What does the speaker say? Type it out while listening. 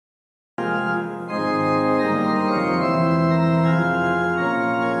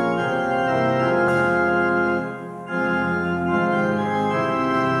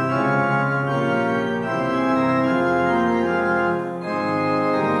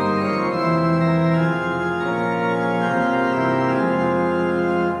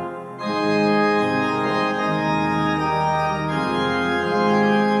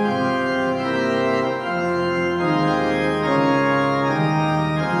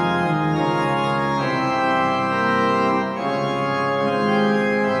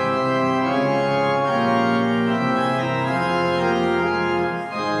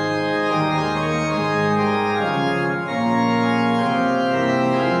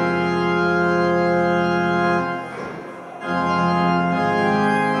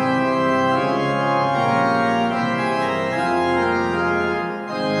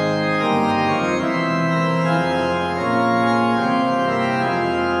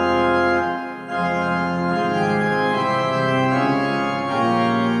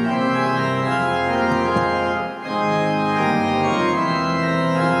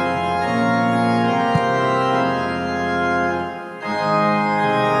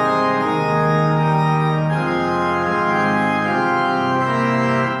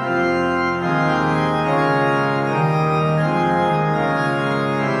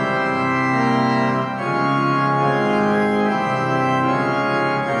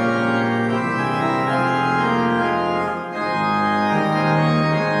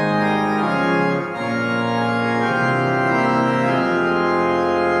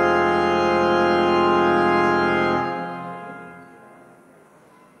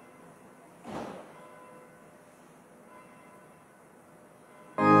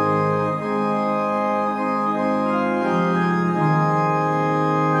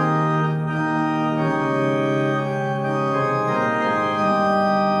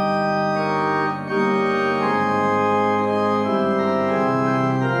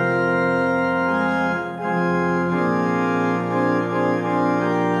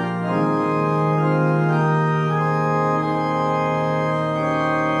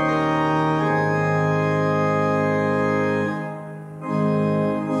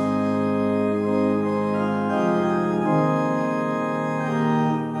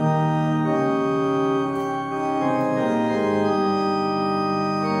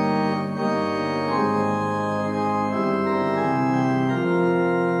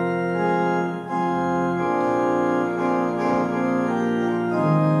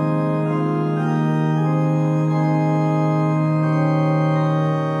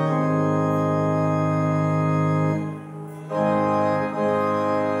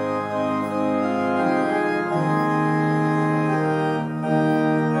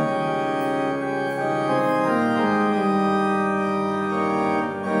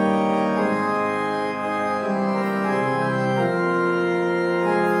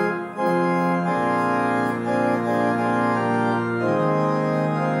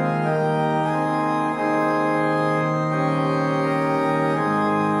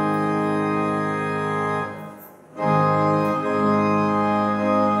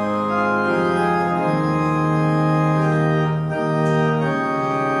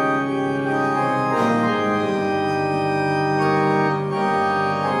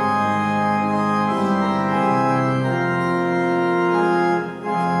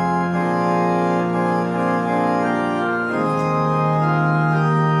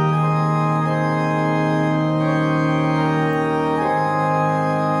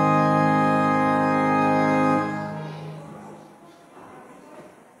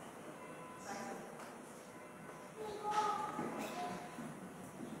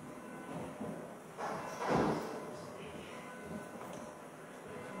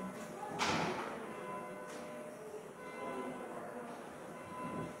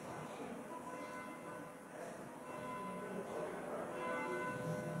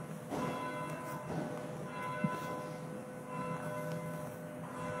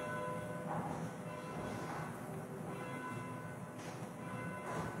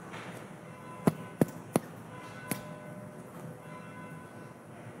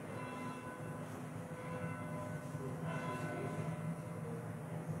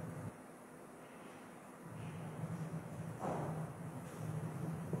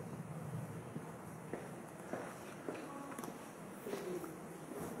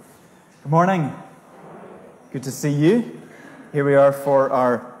Morning. Good to see you. Here we are for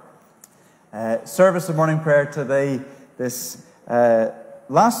our service of morning prayer today, this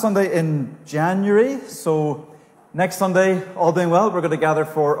last Sunday in January. So next Sunday, all being well, we're going to gather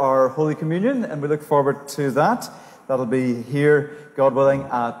for our Holy Communion, and we look forward to that. That'll be here, God willing,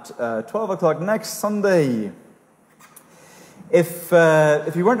 at 12 o'clock next Sunday. If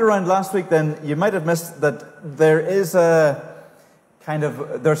you weren't around last week, then you might have missed that there is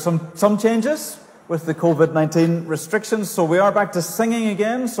there's some changes with the COVID-19 restrictions. So we are back to singing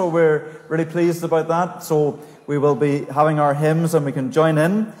again, so we're really pleased about that. So we will be having our hymns and we can join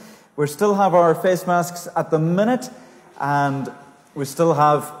in. We still have our face masks at the minute, and we still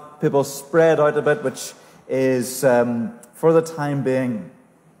have people spread out a bit, which is for the time being.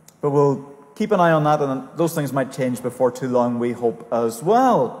 But we'll keep an eye on that, and those things might change before too long, we hope, as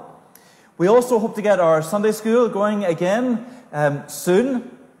well. We also hope to get our Sunday school going again soon.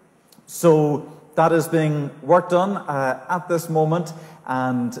 So that is being worked on at this moment,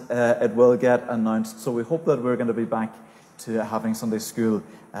 and it will get announced. So we hope that we're going to be back to having Sunday school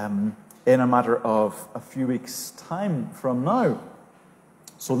in a matter of a few weeks' time from now.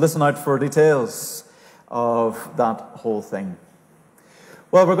 So listen out for details of that whole thing.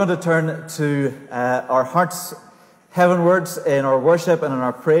 Well, we're going to turn to our hearts heavenwards in our worship and in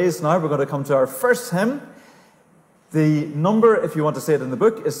our praise now. We're going to come to our first hymn. The number, if you want to say it in the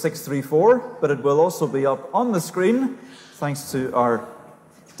book, is 634, but it will also be up on the screen, thanks to our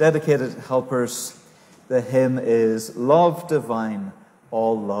dedicated helpers. The hymn is Love Divine,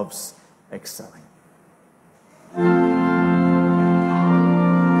 All Loves Excelling.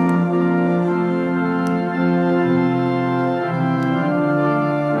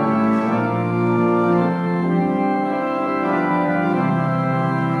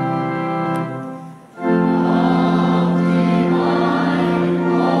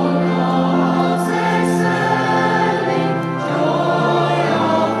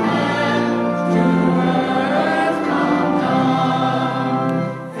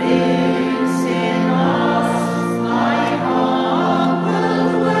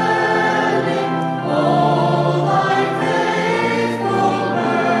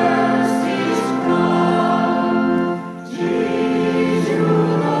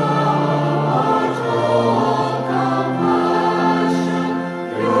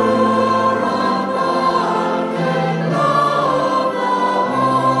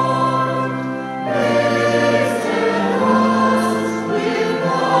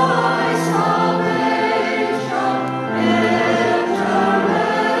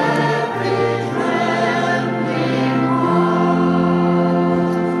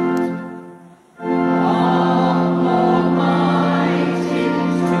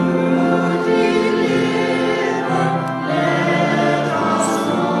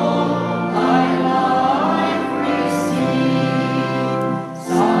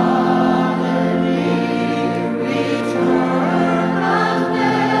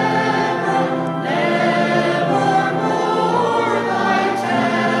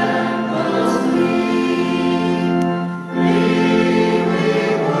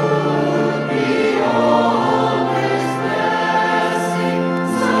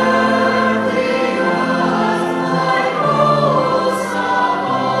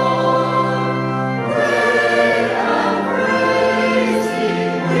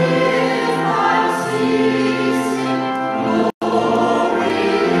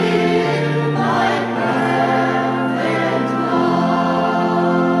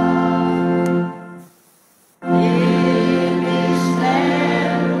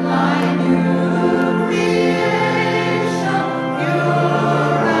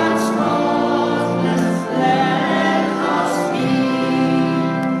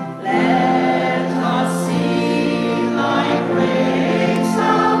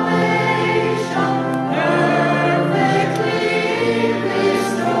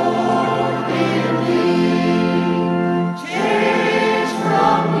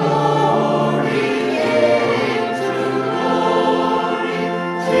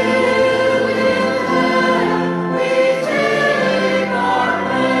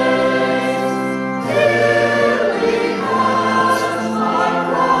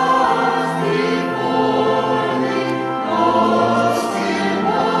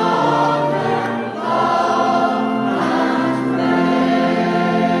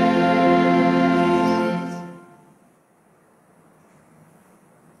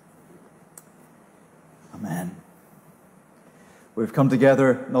 We've come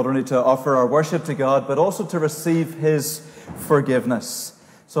together not only to offer our worship to God, but also to receive His forgiveness.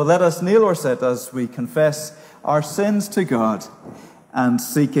 So let us kneel or sit as we confess our sins to God and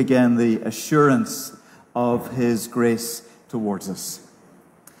seek again the assurance of his grace towards us.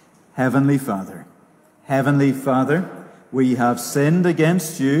 Heavenly Father, we have sinned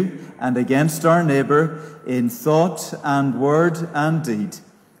against you and against our neighbour in thought and word and deed,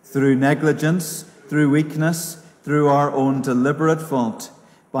 through negligence, through weakness, through our own deliberate fault,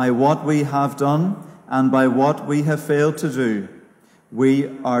 by what we have done and by what we have failed to do. We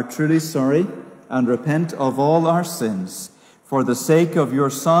are truly sorry and repent of all our sins. For the sake of your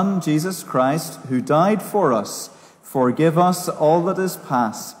Son, Jesus Christ, who died for us, forgive us all that is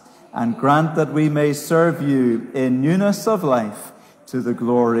past, and grant that we may serve you in newness of life, to the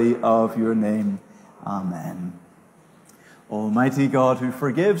glory of your name. Amen. Almighty God, who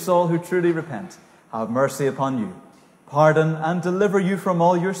forgives all who truly repent, have mercy upon you, pardon and deliver you from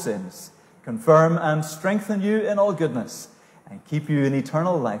all your sins, confirm and strengthen you in all goodness, and keep you in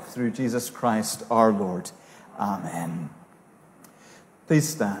eternal life through Jesus Christ our Lord. Amen. Please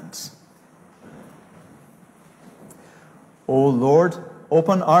stand. O Lord,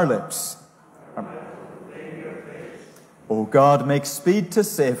 open our lips. O God, make speed to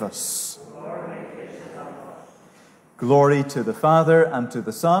save us. Glory to the Father, and to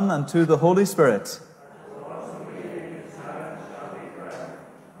the Son, and to the Holy Spirit.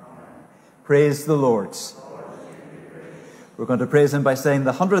 Praise the Lord. We're going to praise him by saying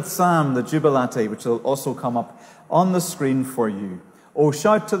the 100th Psalm, the Jubilate, which will also come up on the screen for you. O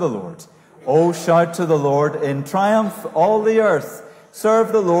shout to the Lord. O shout to the Lord in triumph, all the earth.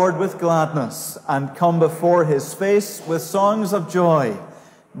 Serve the Lord with gladness, and come before his face with songs of joy.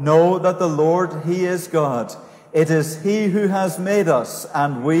 Know that the Lord, he is God. It is he who has made us,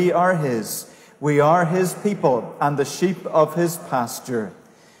 and we are his. We are his people, and the sheep of his pasture.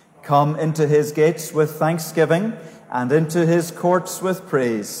 Come into his gates with thanksgiving, and into his courts with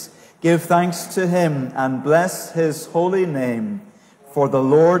praise. Give thanks to him, and bless his holy name. For the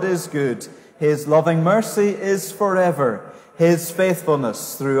Lord is good. His loving mercy is forever. His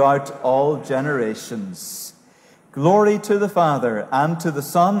faithfulness throughout all generations. Glory to the Father, and to the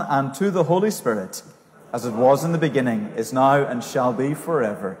Son, and to the Holy Spirit, as it was in the beginning, is now, and shall be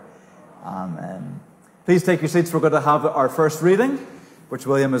forever. Amen. Please take your seats. We're going to have our first reading, which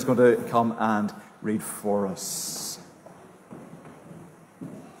William is going to come and read for us.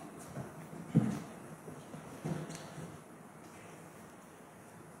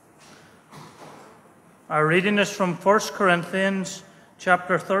 Our reading is from 1 Corinthians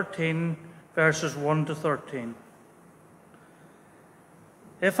chapter 13, verses 1 to 13.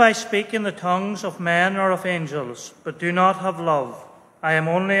 If I speak in the tongues of men or of angels, but do not have love, I am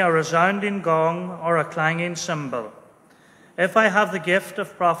only a resounding gong or a clanging cymbal. If I have the gift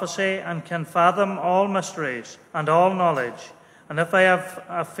of prophecy and can fathom all mysteries and all knowledge, and if I have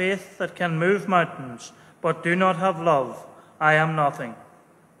a faith that can move mountains, but do not have love, I am nothing.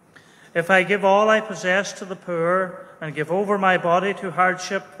 If I give all I possess to the poor, and give over my body to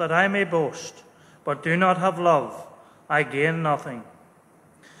hardship that I may boast, but do not have love, I gain nothing.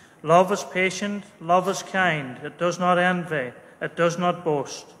 Love is patient, love is kind, it does not envy, it does not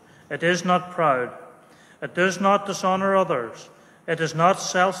boast, it is not proud, it does not dishonor others, it is not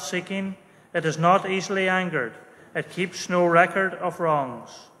self-seeking, it is not easily angered, it keeps no record of wrongs.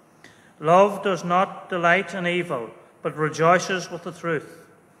 Love does not delight in evil, but rejoices with the truth.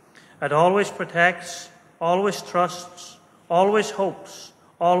 It always protects, always trusts, always hopes,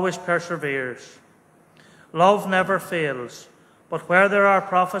 always perseveres. Love never fails, but where there are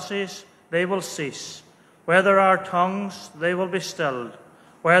prophecies, they will cease. Where there are tongues, they will be stilled.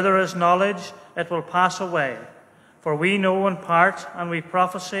 Where there is knowledge, it will pass away. For we know in part, and we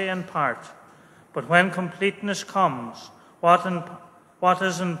prophesy in part. But when completeness comes, what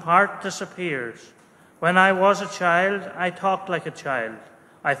is in part disappears. When I was a child, I talked like a child.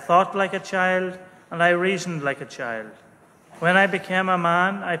 I thought like a child, and I reasoned like a child. When I became a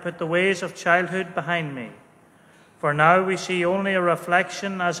man, I put the ways of childhood behind me. For now we see only a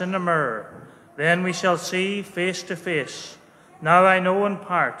reflection as in a mirror. Then we shall see face to face. Now I know in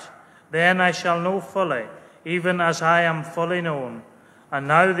part. Then I shall know fully, even as I am fully known. And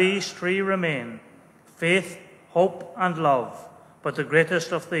now these three remain: faith, hope, and love. But the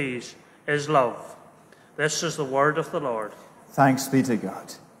greatest of these is love. This is the word of the Lord. Thanks be to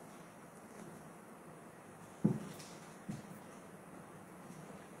God.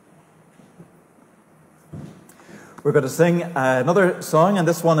 We're going to sing another song, and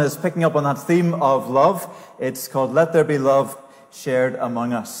this one is picking up on that theme of love. It's called Let There Be Love Shared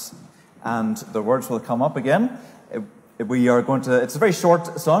Among Us. And the words will come up again. It's a very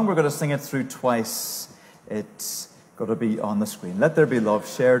short song. We're going to sing it through twice. It's going to be on the screen. Let there be love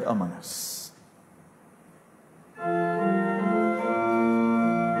shared among us.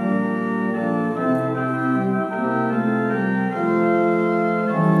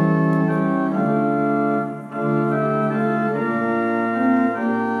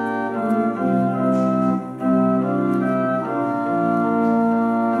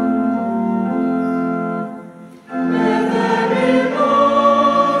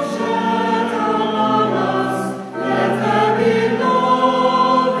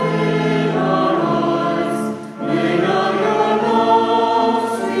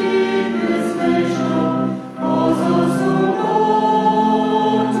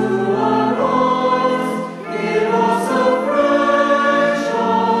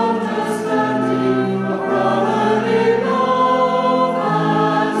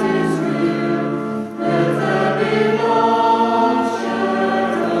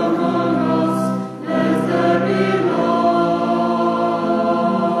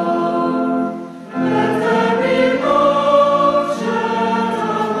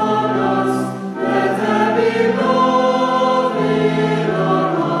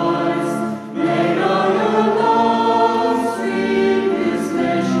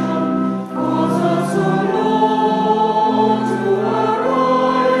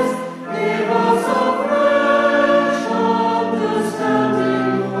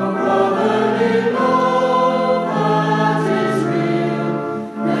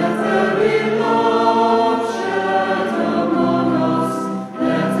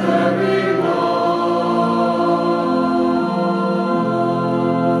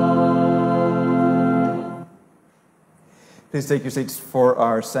 Please take your seats for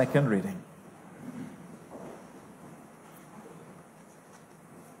our second reading.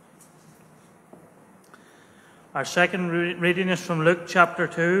 Our second reading is from Luke chapter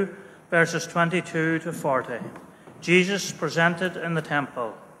 2, verses 22 to 40. Jesus presented in the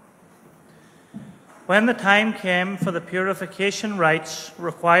temple. When the time came for the purification rites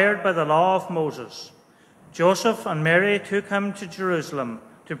required by the law of Moses, Joseph and Mary took him to Jerusalem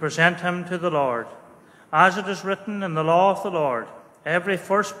to present him to the Lord. As it is written in the law of the Lord, every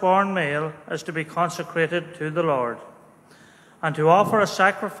firstborn male is to be consecrated to the Lord, and to offer a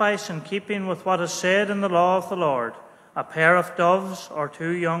sacrifice in keeping with what is said in the law of the Lord, a pair of doves or 2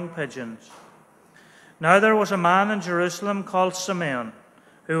 young pigeons. Now there was a man in Jerusalem called Simeon,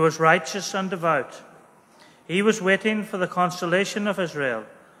 who was righteous and devout. He was waiting for the consolation of Israel,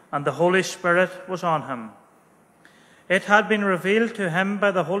 and the Holy Spirit was on him. It had been revealed to him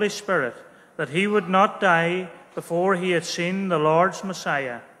by the Holy Spirit that he would not die before he had seen the Lord's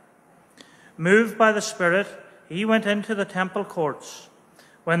Messiah. Moved by the Spirit, he went into the temple courts.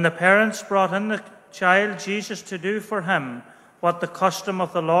 When the parents brought in the child Jesus to do for him what the custom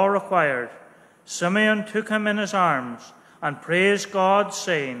of the law required, Simeon took him in his arms and praised God,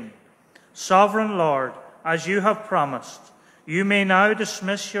 saying, "Sovereign Lord, as you have promised, you may now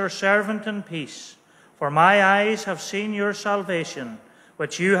dismiss your servant in peace, for my eyes have seen your salvation,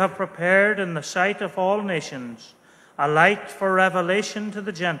 which you have prepared in the sight of all nations, a light for revelation to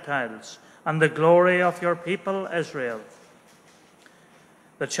the Gentiles, and the glory of your people Israel."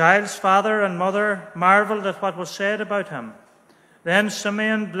 The child's father and mother marveled at what was said about him. Then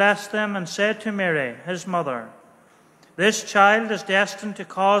Simeon blessed them and said to Mary, his mother, "This child is destined to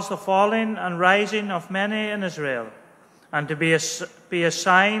cause the falling and rising of many in Israel, and to be a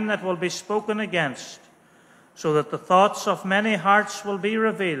sign that will be spoken against, so that the thoughts of many hearts will be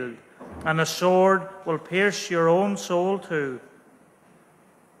revealed, and a sword will pierce your own soul too."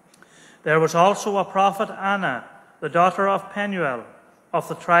 There was also a prophet, Anna, the daughter of Penuel, of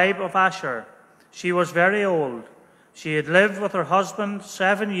the tribe of Asher. She was very old. She had lived with her husband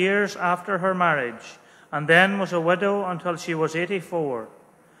 7 years after her marriage, and then was a widow until she was 84.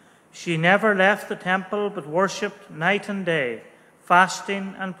 She never left the temple but worshipped night and day,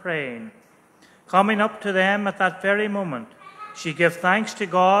 fasting and praying. Coming up to them at that very moment, she gave thanks to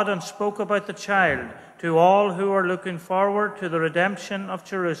God and spoke about the child to all who were looking forward to the redemption of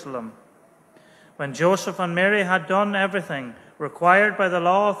Jerusalem. When Joseph and Mary had done everything required by the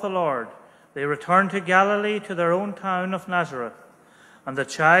law of the Lord, they returned to Galilee, to their own town of Nazareth. And the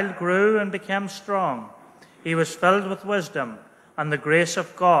child grew and became strong. He was filled with wisdom, and the grace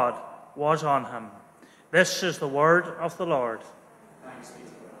of God was on him. This is the word of the Lord. Thanks be to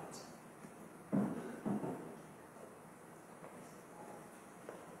God.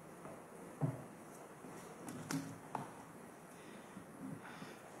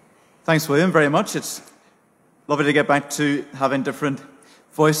 Thanks, William, very much. It's lovely to get back to having different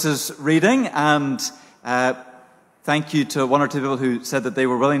voices reading, and thank you to 1 or 2 people who said that they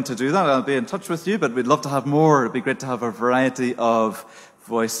were willing to do that. I'll be in touch with you, but we'd love to have more. It'd be great to have a variety of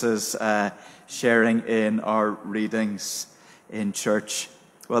voices sharing in our readings in church.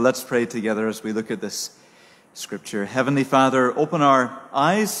 Well, let's pray together as we look at this scripture. Heavenly Father, open our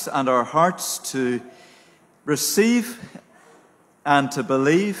eyes and our hearts to receive and to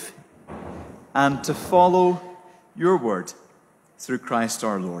believe and to follow your word through Christ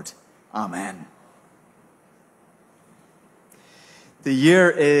our Lord. Amen. The year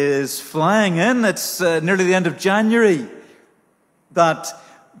is flying in. It's nearly the end of January. That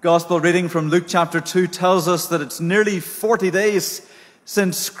gospel reading from Luke chapter 2 tells us that it's nearly 40 days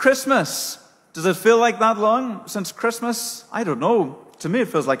since Christmas. Does it feel like that long since Christmas? I don't know. To me, it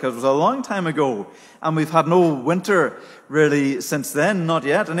feels like it was a long time ago. And we've had no winter really since then. Not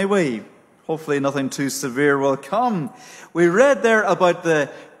yet, anyway. Hopefully nothing too severe will come. We read there about the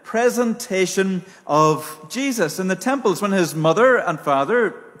presentation of Jesus in the temples when his mother and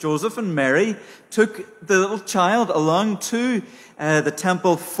father, Joseph and Mary, took the little child along to the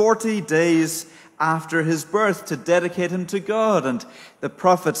temple 40 days after his birth to dedicate him to God. And the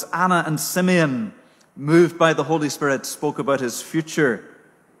prophets Anna and Simeon, moved by the Holy Spirit, spoke about his future.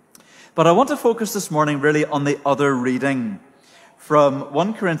 But I want to focus this morning really on the other reading from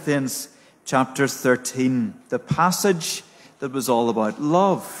 1 Corinthians chapter 13, the passage that was all about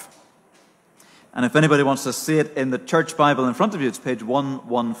love. And if anybody wants to see it in the church Bible in front of you, it's page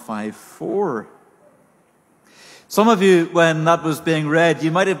 1154. Some of you, when that was being read,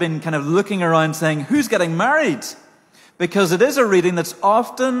 you might have been kind of looking around saying, who's getting married? Because it is a reading that's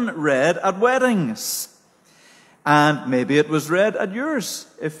often read at weddings. And maybe it was read at yours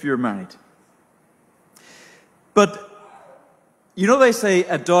if you're married. But You know they say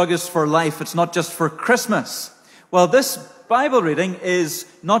a dog is for life, it's not just for Christmas. Well, this Bible reading is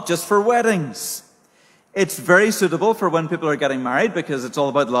not just for weddings. It's very suitable for when people are getting married because it's all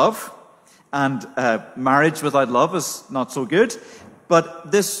about love. And marriage without love is not so good.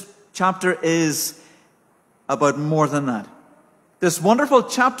 But this chapter is about more than that. This wonderful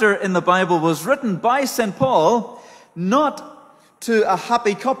chapter in the Bible was written by St. Paul not to a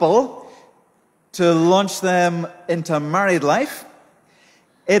happy couple to launch them into married life.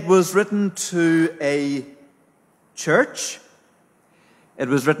 It was written to a church. It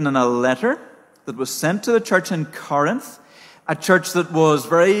was written in a letter that was sent to the church in Corinth, a church that was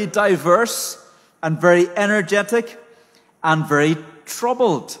very diverse and very energetic and very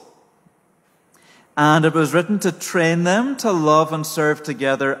troubled. And it was written to train them to love and serve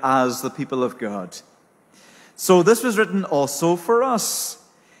together as the people of God. So this was written also for us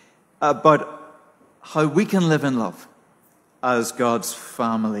about how we can live in love as God's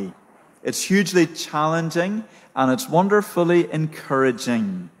family. It's hugely challenging and it's wonderfully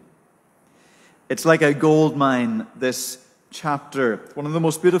encouraging. It's like a gold mine, this chapter, one of the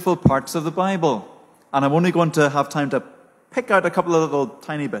most beautiful parts of the Bible. And I'm only going to have time to pick out a couple of little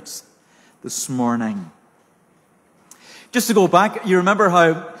tiny bits this morning. Just to go back, you remember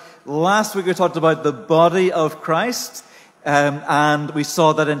how last week we talked about the body of Christ, and we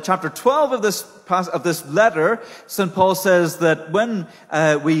saw that in chapter 12 of this letter, St. Paul says that when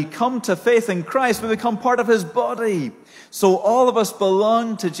we come to faith in Christ, we become part of his body. So all of us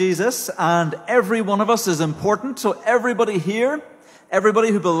belong to Jesus, and every one of us is important. So everybody here,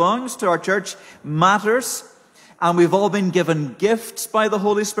 everybody who belongs to our church matters. And we've all been given gifts by the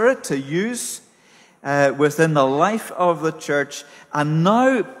Holy Spirit to use within the life of the church. And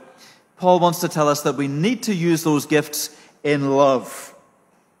now Paul wants to tell us that we need to use those gifts in love.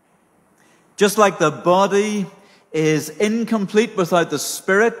 Just like the body is incomplete without the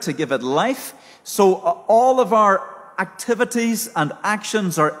Spirit to give it life, so all of our activities and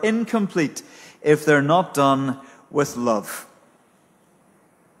actions are incomplete if they're not done with love.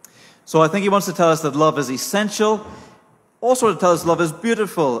 So I think he wants to tell us that love is essential, also to tell us love is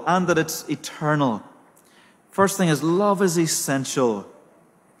beautiful and that it's eternal. First thing is, love is essential.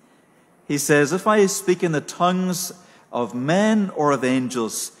 He says, if I speak in the tongues of men or of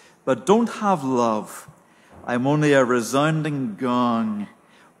angels, but don't have love, I'm only a resounding gong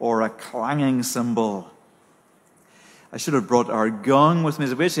or a clanging cymbal. I should have brought our gong with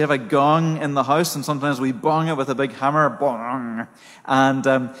me. We actually have a gong in the house, and sometimes we bong it with a big hammer, bong,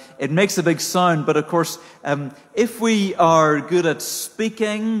 and it makes a big sound. But of course, if we are good at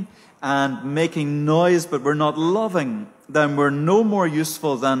speaking and making noise, but we're not loving, then we're no more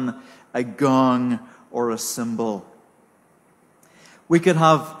useful than a gong or a cymbal. We could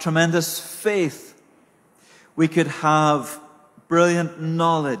have tremendous faith. We could have brilliant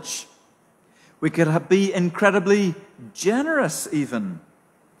knowledge. We could be incredibly generous even.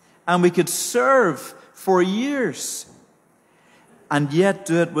 And we could serve for years and yet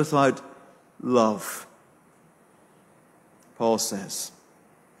do it without love, Paul says.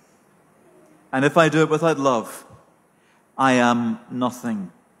 And if I do it without love, I am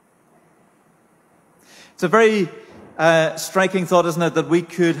nothing. It's a very striking thought, isn't it, that we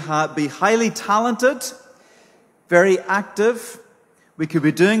could be highly talented, very active. We could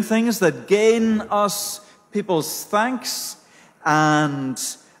be doing things that gain us people's thanks and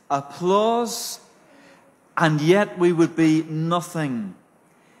applause, and yet we would be nothing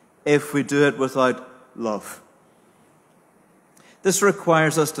if we do it without love. This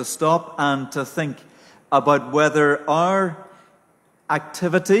requires us to stop and to think about whether our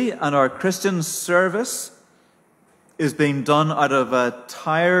activity and our Christian service is being done out of a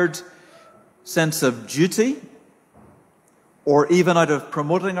tired sense of duty, or even out of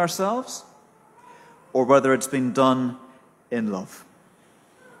promoting ourselves, or whether it's been done in love.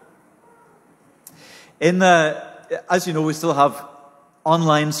 As you know, we still have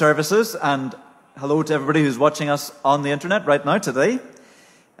online services, and hello to everybody who's watching us on the internet right now today.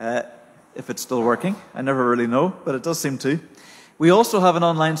 If it's still working, I never really know, but it does seem to. We also have an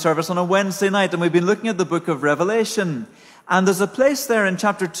online service on a Wednesday night, and we've been looking at the book of Revelation. And there's a place there in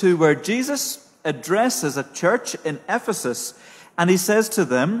chapter 2 where Jesus addresses a church in Ephesus, and he says to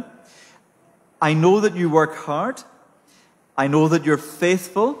them, I know that you work hard. I know that you're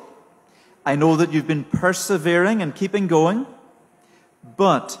faithful. I know that you've been persevering and keeping going,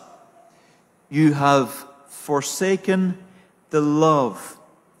 but you have forsaken the love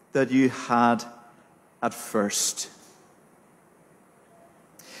that you had at first.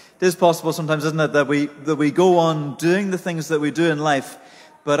 It is possible sometimes, isn't it, that we go on doing the things that we do in life,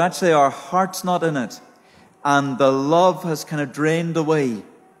 but actually our heart's not in it. and the love has kind of drained away,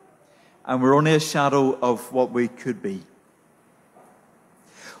 and we're only a shadow of what we could be.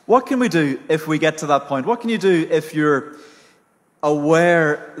 What can we do if we get to that point? What can you do if you're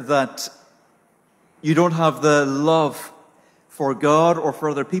aware that you don't have the love for God or for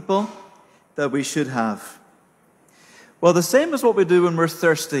other people that we should have? Well, the same as what we do when we're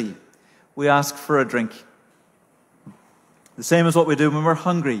thirsty. We ask for a drink. The same as what we do when we're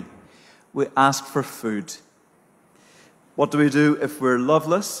hungry. We ask for food. What do we do if we're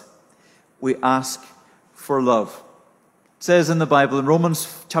loveless? We ask for love. It says in the Bible, in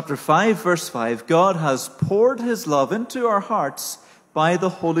Romans chapter 5, verse 5, God has poured his love into our hearts by the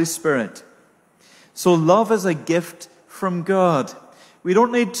Holy Spirit. So love is a gift from God. We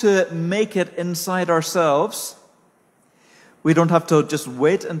don't need to make it inside ourselves. We don't have to just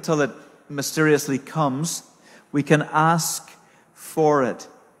wait until it mysteriously comes. We can ask for it.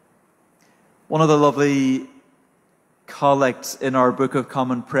 One of the lovely collects in our Book of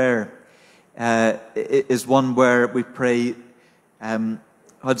Common Prayer is one where we pray, how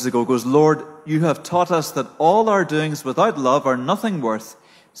does it go? It goes, Lord, you have taught us that all our doings without love are nothing worth.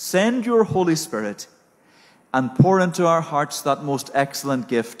 Send your Holy Spirit and pour into our hearts that most excellent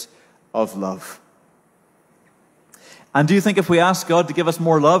gift of love. And do you think if we ask God to give us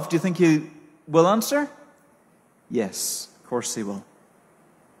more love, do you think he will answer? Yes, of course he will.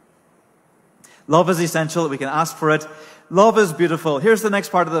 Love is essential. We can ask for it. Love is beautiful. Here's the next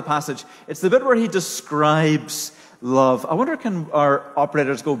part of the passage. It's the bit where he describes love. I wonder, can our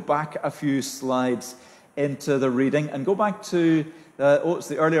operators go back a few slides into the reading and go back to, it's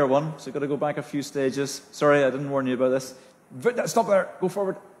the earlier one, so you've got to go back a few stages. Sorry, I didn't warn you about this. Stop there. Go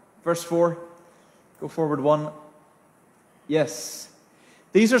forward. Verse 4. Go forward one. Yes.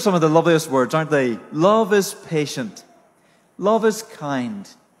 These are some of the loveliest words, aren't they? Love is patient. Love is kind.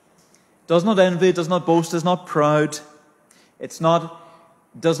 Does not envy, does not boast, is not proud. Does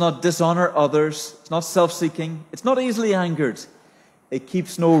not dishonor others. It's not self-seeking. It's not easily angered. It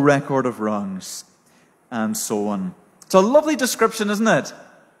keeps no record of wrongs. And so on. It's a lovely description, isn't it?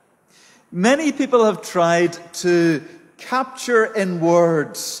 Many people have tried to capture in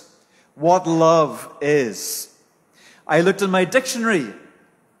words what love is. I looked in my dictionary,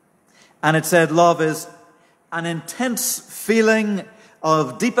 and it said love is an intense feeling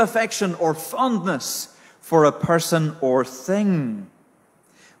of deep affection or fondness for a person or thing.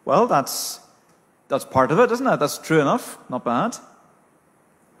 Well, that's part of it, isn't it? That's true enough. Not bad.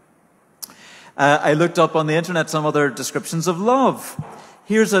 I looked up on the internet some other descriptions of love.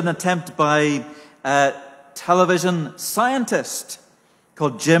 Here's an attempt by a television scientist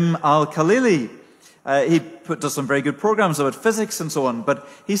called Jim Al-Khalili. He does some very good programs about physics and so on. But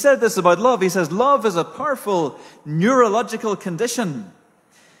he said this about love. He says, love is a powerful neurological condition,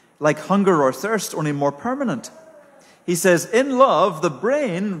 like hunger or thirst, only more permanent. He says, in love, the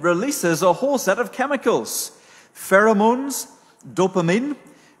brain releases a whole set of chemicals. Pheromones, dopamine,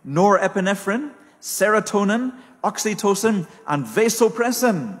 norepinephrine, serotonin, oxytocin, and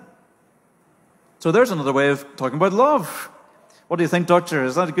vasopressin. So there's another way of talking about love. What do you think, Doctor?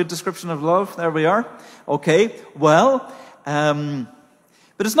 Is that a good description of love? There we are. Okay, well,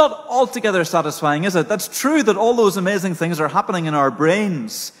 but it's not altogether satisfying, is it? That's true that all those amazing things are happening in our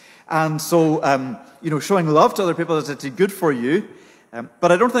brains. And so, showing love to other people is actually good for you.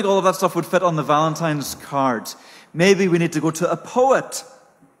 But I don't think all of that stuff would fit on the Valentine's card. Maybe we need to go to a poet.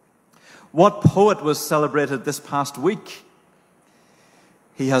 What poet was celebrated this past week?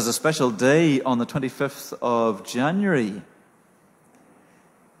 He has a special day on the 25th of January.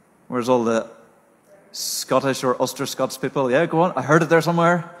 Where's all the Scottish or Ulster Scots people? Yeah, go on. I heard it there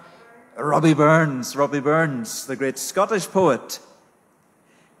somewhere. Robbie Burns, the great Scottish poet.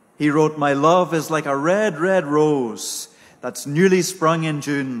 He wrote, my love is like a red, red rose that's newly sprung in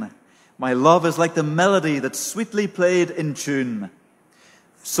June. My love is like the melody that's sweetly played in tune.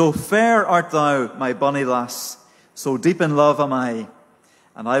 So fair art thou, my bonny lass, so deep in love am I,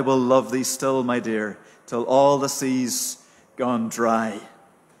 and I will love thee still, my dear, till all the sea's gone dry.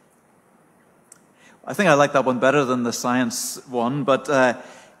 I think I like that one better than the science one, but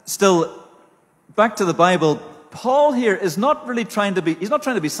still, back to the Bible, Paul here is not really he's not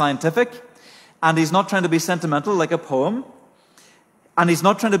trying to be scientific, and he's not trying to be sentimental like a poem, and he's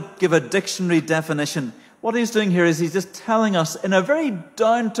not trying to give a dictionary definition. What he's doing here is he's just telling us in a very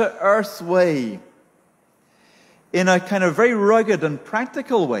down-to-earth way, in a kind of very rugged and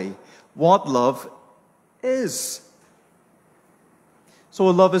practical way, what love is. So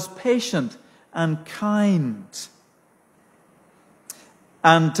love is patient and kind.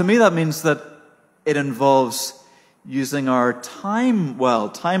 And to me that means that it involves using our time well.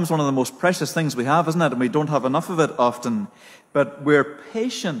 Time's one of the most precious things we have, isn't it? And we don't have enough of it often. But we're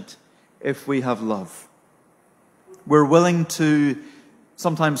patient if we have love. We're willing to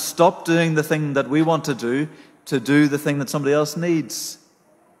sometimes stop doing the thing that we want to do the thing that somebody else needs.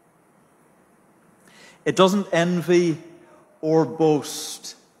 It doesn't envy or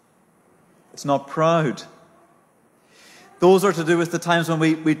boast. It's not proud. Those are to do with the times when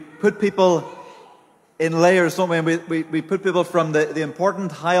we put people in layers, don't we? And we put people from the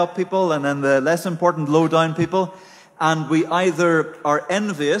important high up people and then the less important low down people. And we either are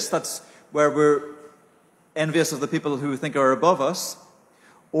envious, that's where we're envious of the people who we think are above us,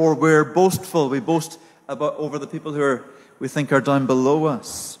 or we're boastful. We boast over the people we think are down below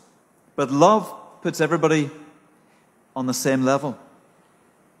us. But love puts everybody on the same level.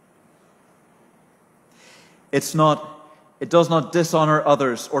 It does not dishonor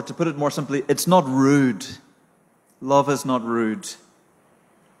others, or to put it more simply, it's not rude. Love is not rude.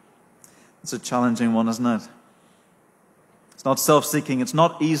 It's a challenging one, isn't it? It's not self-seeking. It's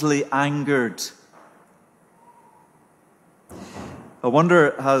not easily angered. I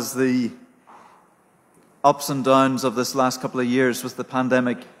wonder, has the ups and downs of this last couple of years with the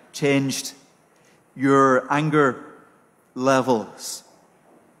pandemic changed your anger levels?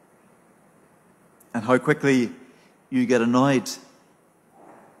 And how quickly you get annoyed?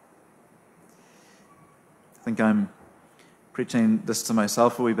 I think I'm preaching this to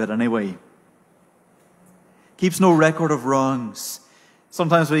myself a wee bit anyway. Keeps no record of wrongs.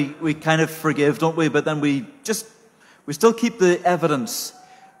 Sometimes we kind of forgive, don't we? But then we still keep the evidence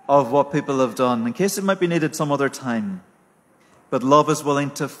of what people have done in case it might be needed some other time. But love is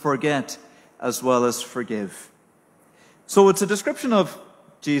willing to forget as well as forgive. So it's a description of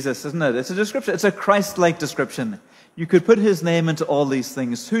Jesus, isn't it? It's a Christ-like description. You could put his name into all these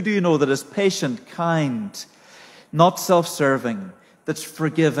things. Who do you know that is patient, kind, not self-serving, that's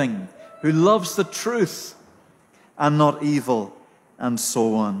forgiving, who loves the truth and not evil, and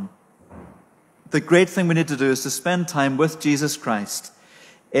so on? The great thing we need to do is to spend time with Jesus Christ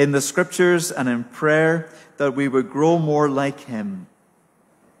in the scriptures and in prayer, that we would grow more like him.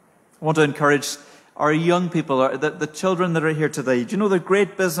 I want to encourage our young people, the children that are here today. Do you know the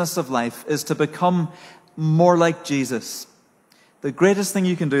great business of life is to become more like Jesus? The greatest thing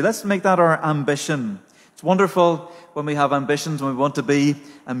you can do. Let's make that our ambition. It's wonderful when we have ambitions, when we want to be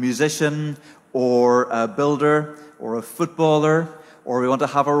a musician or a builder or a footballer, or we want to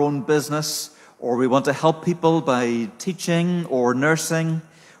have our own business, or we want to help people by teaching or nursing,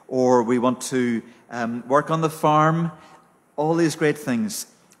 or we want to work on the farm. All these great things.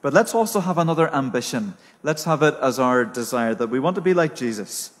 But let's also have another ambition. Let's have it as our desire that we want to be like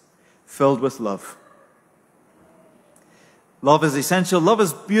Jesus, filled with love. Love is essential. Love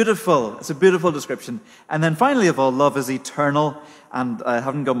is beautiful. It's a beautiful description. And then finally of all, love is eternal. And I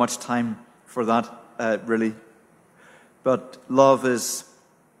haven't got much time for that, really. But love is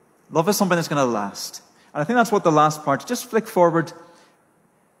something that's going to last. And I think that's what the last part. Just flick forward,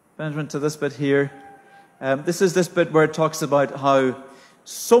 Benjamin, to this bit here. This is this bit where it talks about how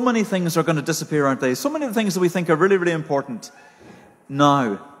so many things are going to disappear, aren't they? So many of the things that we think are really, really important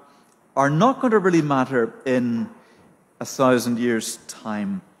now are not going to really matter in 1,000 years'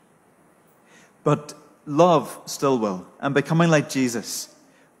 time. But love still will, and becoming like Jesus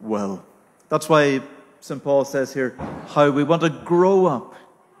will. That's why St. Paul says here how we want to grow up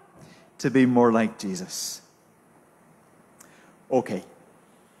to be more like Jesus. Okay.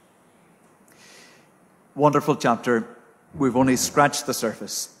 Wonderful chapter. We've only scratched the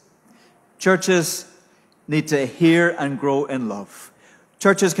surface. Churches need to hear and grow in love.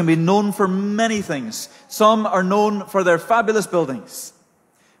 Churches can be known for many things. Some are known for their fabulous buildings,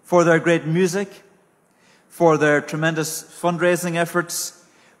 for their great music, for their tremendous fundraising efforts,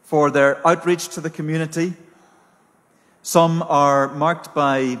 for their outreach to the community. Some are marked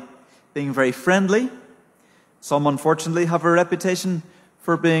by being very friendly. Some, unfortunately, have a reputation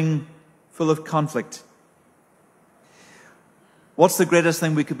for being full of conflict. What's the greatest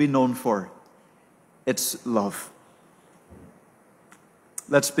thing we could be known for? It's love.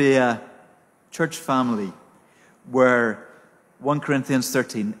 Let's be a church family where 1 Corinthians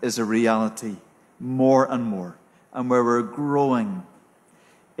 13 is a reality more and more, and where we're growing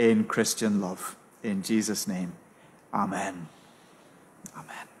in Christian love. In Jesus' name, amen.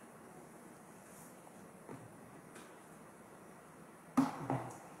 Amen.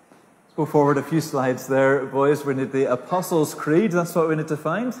 Go forward a few slides there, boys. We need the Apostles' Creed. That's what we need to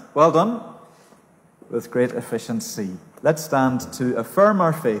find. Well done. With great efficiency. Let's stand to affirm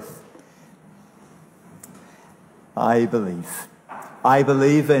our faith. I believe. I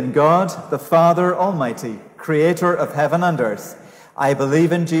believe in God, the Father Almighty, creator of heaven and earth. I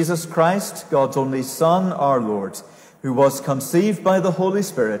believe in Jesus Christ, God's only Son, our Lord, who was conceived by the Holy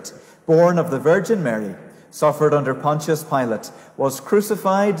Spirit, born of the Virgin Mary, suffered under Pontius Pilate, was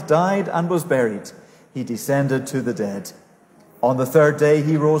crucified, died, and was buried. He descended to the dead. On the third day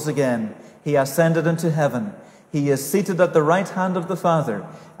he rose again. He ascended into heaven. He is seated at the right hand of the Father,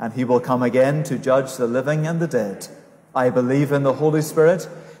 and he will come again to judge the living and the dead. I believe in the Holy Spirit,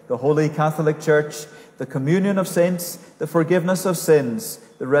 the Holy Catholic Church, the communion of saints, the forgiveness of sins,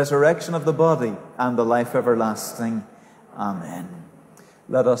 the resurrection of the body, and the life everlasting. Amen.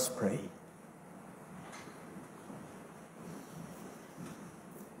 Let us pray.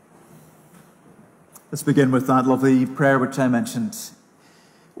 Let's begin with that lovely prayer which I mentioned.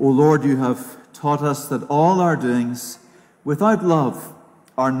 O Lord, you have taught us that all our doings without love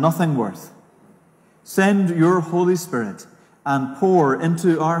are nothing worth. Send your Holy Spirit and pour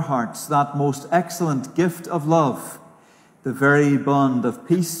into our hearts that most excellent gift of love, the very bond of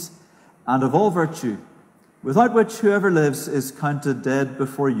peace and of all virtue, without which whoever lives is counted dead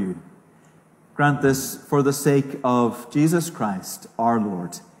before you. Grant this for the sake of Jesus Christ, our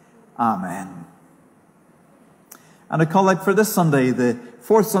Lord. Amen. And a collect for this Sunday, the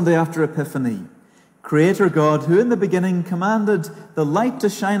fourth Sunday after Epiphany. Creator God, who in the beginning commanded the light to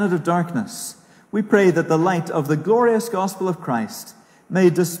shine out of darkness, we pray that the light of the glorious gospel of Christ may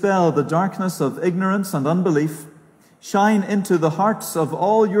dispel the darkness of ignorance and unbelief, shine into the hearts of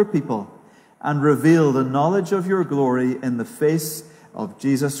all your people, and reveal the knowledge of your glory in the face of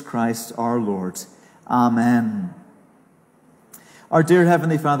Jesus Christ our Lord. Amen. Our dear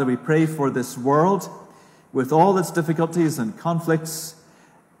Heavenly Father, we pray for this world with all its difficulties and conflicts.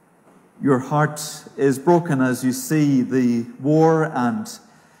 Your heart is broken as you see the war and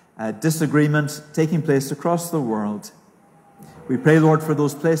disagreement taking place across the world. We pray, Lord, for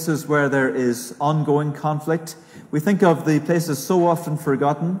those places where there is ongoing conflict. We think of the places so often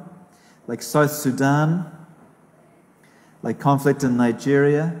forgotten, like South Sudan, like conflict in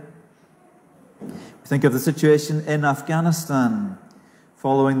Nigeria. We think of the situation in Afghanistan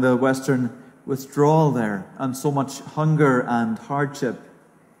following the Western withdrawal there, and so much hunger and hardship.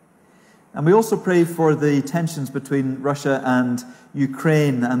 And we also pray for the tensions between Russia and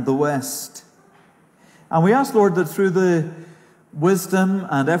Ukraine and the West. And we ask, Lord, that through the wisdom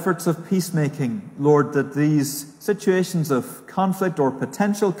and efforts of peacemaking, Lord, that these situations of conflict or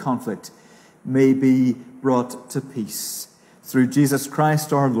potential conflict may be brought to peace. Through Jesus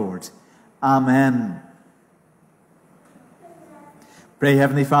Christ our Lord. Amen. Pray,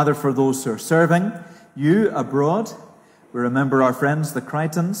 Heavenly Father, for those who are serving you abroad. We remember our friends, the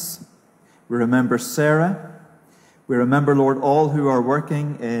Crichtons. We remember Sarah. We remember, Lord, all who are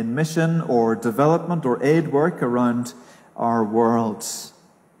working in mission or development or aid work around our world.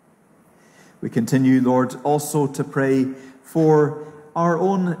 We continue, Lord, also to pray for our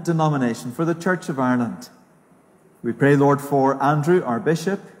own denomination, for the Church of Ireland. We pray, Lord, for Andrew, our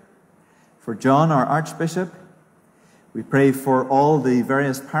bishop, for John, our archbishop. We pray for all the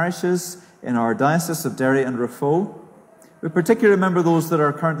various parishes in our Diocese of Derry and Raphoe. We particularly remember those that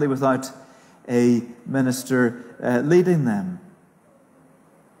are currently without a minister leading them.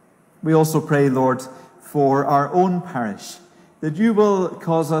 We also pray, Lord, for our own parish, that you will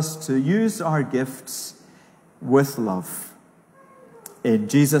cause us to use our gifts with love. In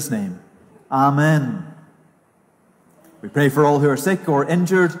Jesus' name, amen. We pray for all who are sick or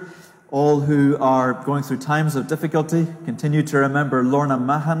injured, all who are going through times of difficulty. Continue to remember Lorna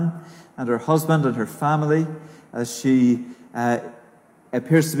Mahan and her husband and her family as she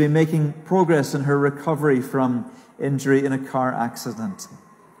appears to be making progress in her recovery from injury in a car accident.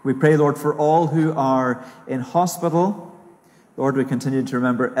 We pray, Lord, for all who are in hospital. Lord, we continue to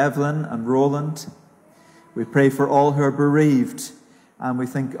remember Evelyn and Roland. We pray for all who are bereaved, and we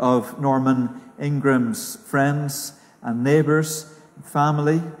think of Norman Ingram's friends and neighbours,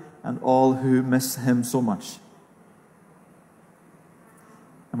 family, and all who miss him so much.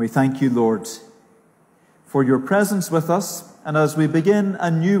 And we thank you, Lord, for your presence with us. And as we begin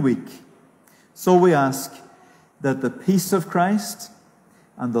a new week, so we ask that the peace of Christ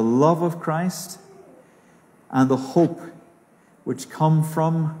and the love of Christ and the hope which come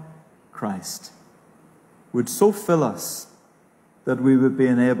from Christ would so fill us that we would be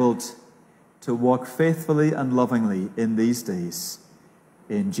enabled to walk faithfully and lovingly in these days.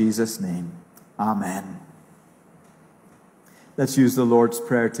 In Jesus' name, amen. Let's use the Lord's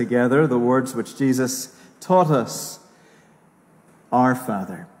Prayer together, the words which Jesus taught us. Our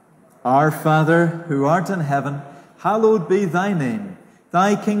Father, who art in heaven, hallowed be thy name.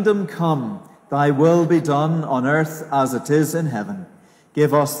 Thy kingdom come, thy will be done on earth as it is in heaven.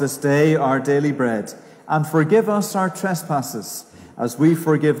 Give us this day our daily bread, and forgive us our trespasses, as we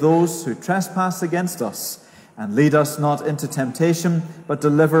forgive those who trespass against us. And lead us not into temptation, but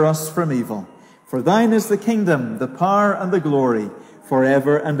deliver us from evil. For thine is the kingdom, the power, and the glory,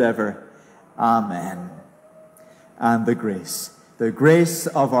 forever and ever. Amen. And the grace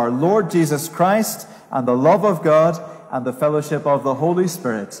of our Lord Jesus Christ, and the love of God, and the fellowship of the Holy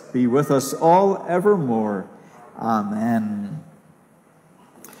Spirit be with us all evermore. Amen.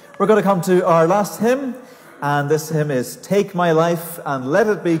 We're going to come to our last hymn, and this hymn is Take My Life and Let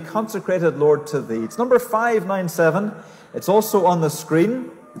It Be Consecrated, Lord, to Thee. It's number 597. It's also on the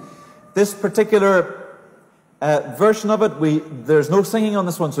screen. This particular version of it, there's no singing on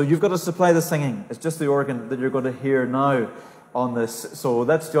this one, so you've got to supply the singing. It's just the organ that you're going to hear now on this. So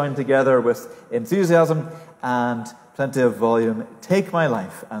let's join together with enthusiasm and plenty of volume. Take my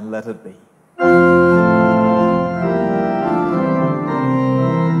life and let it be.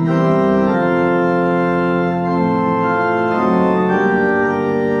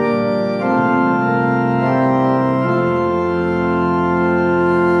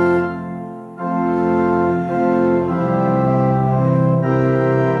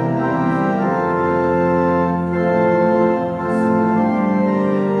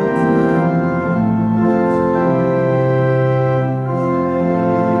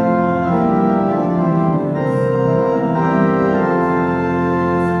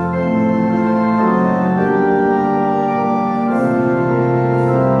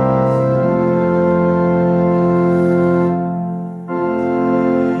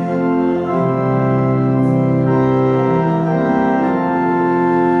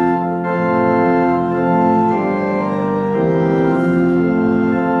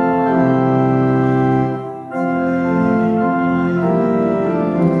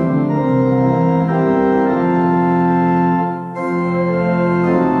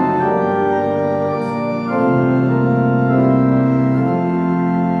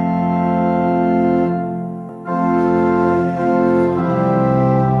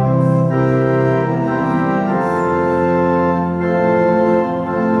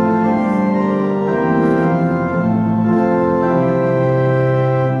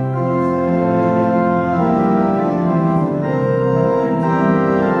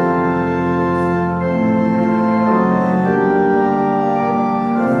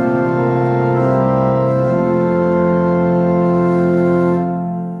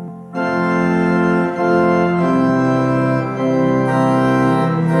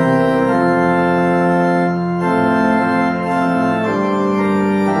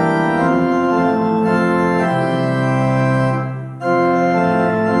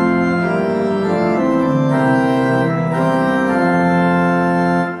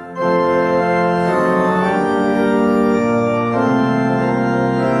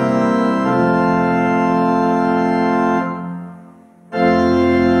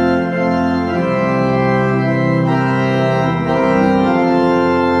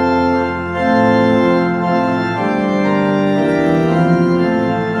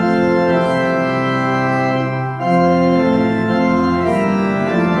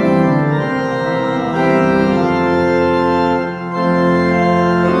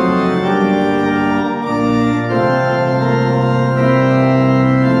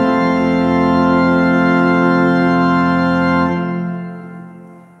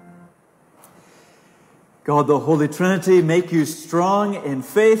 God, the Holy Trinity, make you strong in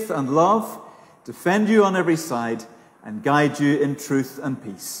faith and love, defend you on every side, and guide you in truth and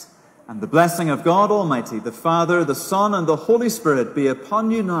peace. And the blessing of God Almighty, the Father, the Son, and the Holy Spirit be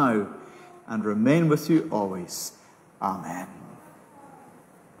upon you now and remain with you always. Amen.